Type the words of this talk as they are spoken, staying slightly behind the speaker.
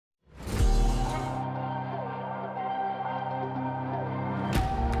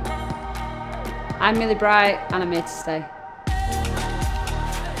I'm Millie Bright and I'm here to stay.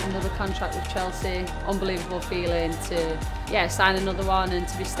 Another contract with Chelsea, unbelievable feeling to sign another one and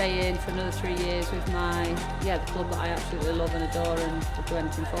to be staying for another 3 years with the club that I absolutely love and adore and would do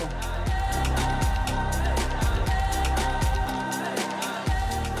anything for.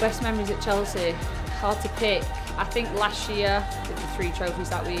 Best memories at Chelsea, hard to pick. I think last year, with the 3 trophies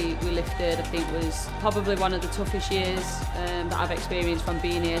that we lifted, I think was probably one of the toughest years that I've experienced from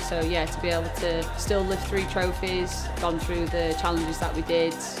being here. So yeah, to be able to still lift 3 trophies, gone through the challenges that we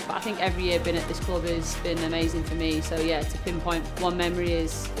did. But I think every year being at this club has been amazing for me. So yeah, to pinpoint one memory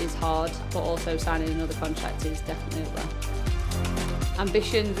is hard, but also signing another contract is definitely up there.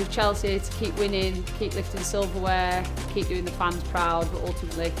 Ambitions with Chelsea to keep winning, keep lifting silverware, keep doing the fans proud, but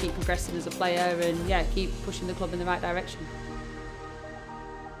ultimately keep progressing as a player and yeah, keep pushing the club in the right direction.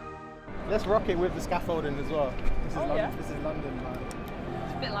 Let's rock it with the scaffolding as well. This is London, man.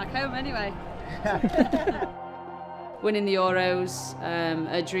 It's a bit like home anyway. Winning the Euros,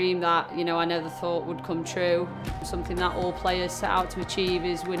 a dream that I never thought would come true. Something that all players set out to achieve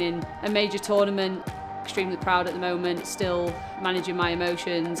is winning a major tournament. Extremely proud at the moment, still managing my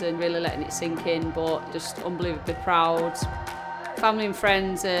emotions and really letting it sink in, but just unbelievably proud. Family and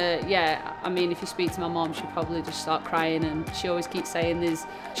friends, I mean, if you speak to my mom, she'll probably just start crying, and she always keeps saying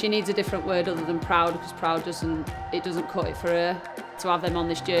she needs a different word other than proud, because proud doesn't cut it for her. To have them on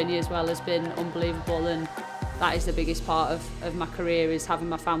this journey as well has been unbelievable, and that is the biggest part of my career, is having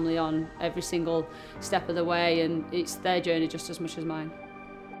my family on every single step of the way, and it's their journey just as much as mine.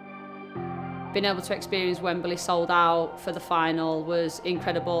 Being able to experience Wembley sold out for the final was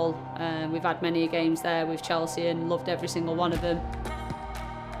incredible. We've had many games there with Chelsea and loved every single one of them.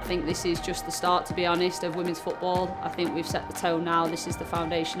 I think this is just the start, to be honest, of women's football. I think we've set the tone now, this is the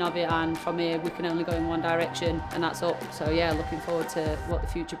foundation of it, and from here we can only go in one direction, and that's up. So yeah, looking forward to what the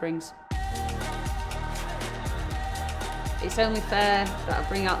future brings. It's only fair that I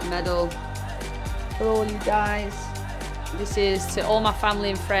bring out the medal for all you guys. This is to all my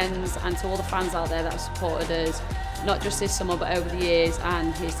family and friends and to all the fans out there that have supported us, not just this summer but over the years,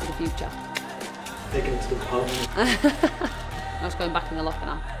 and here's to the future. Taking it to the pub. I was going back in the locker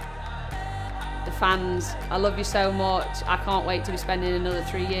now. The fans, I love you so much. I can't wait to be spending another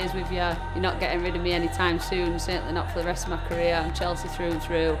 3 years with you. You're not getting rid of me anytime soon, certainly not for the rest of my career. I'm Chelsea through and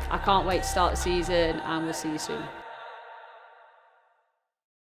through. I can't wait to start the season, and we'll see you soon.